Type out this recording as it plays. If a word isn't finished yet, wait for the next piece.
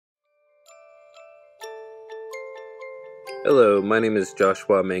Hello, my name is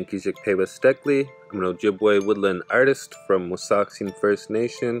Joshua Mangeshig Pawis-Steckley. I'm an Ojibwe woodland artist from Wissahickon First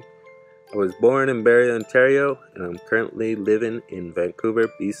Nation. I was born in Barrie, Ontario, and I'm currently living in Vancouver,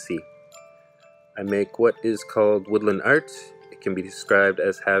 BC. I make what is called woodland art. It can be described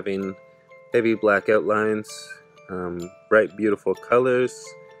as having heavy black outlines, bright beautiful colors,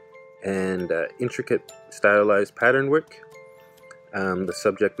 and intricate stylized pattern work. The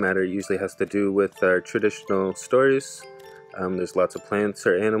subject matter usually has to do with our traditional stories. There's lots of plants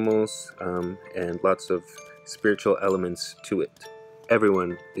or animals, and lots of spiritual elements to it.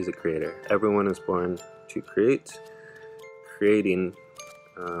 Everyone is a creator. Everyone is born to create. Creating,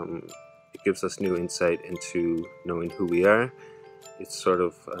 it gives us new insight into knowing who we are. It's sort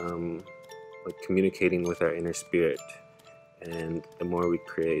of like communicating with our inner spirit. And the more we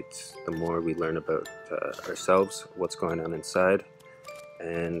create, the more we learn about ourselves, what's going on inside,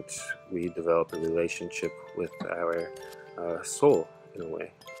 and we develop a relationship with our soul, in a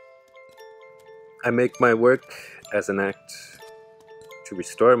way. I make my work as an act to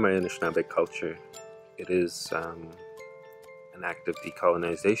restore my Anishinaabe culture. It is an act of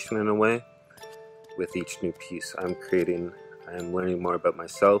decolonization, in a way. With each new piece I'm creating, I am learning more about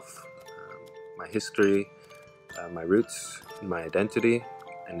myself, my history, my roots, my identity,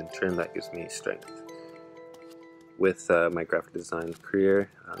 and in turn that gives me strength. With my graphic design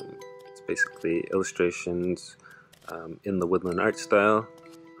career, it's basically illustrations in the woodland art style.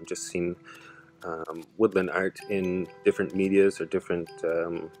 I'm just seeing woodland art in different medias or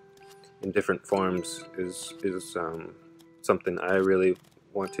in different forms is something I really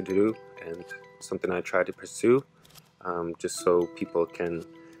want to do and something I try to pursue, just so people can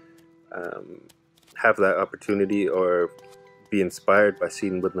have that opportunity or be inspired by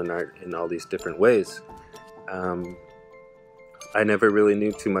seeing woodland art in all these different ways. I never really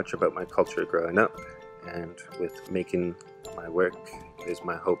knew too much about my culture growing up, and with making my work, it is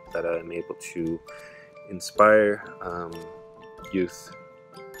my hope that I am able to inspire youth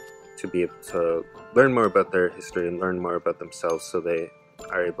to be able to learn more about their history and learn more about themselves, so they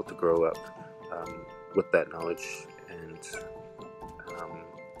are able to grow up with that knowledge and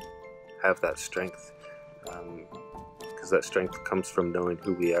have that strength, because that strength comes from knowing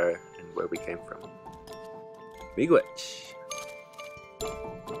who we are and where we came from. Miigwech!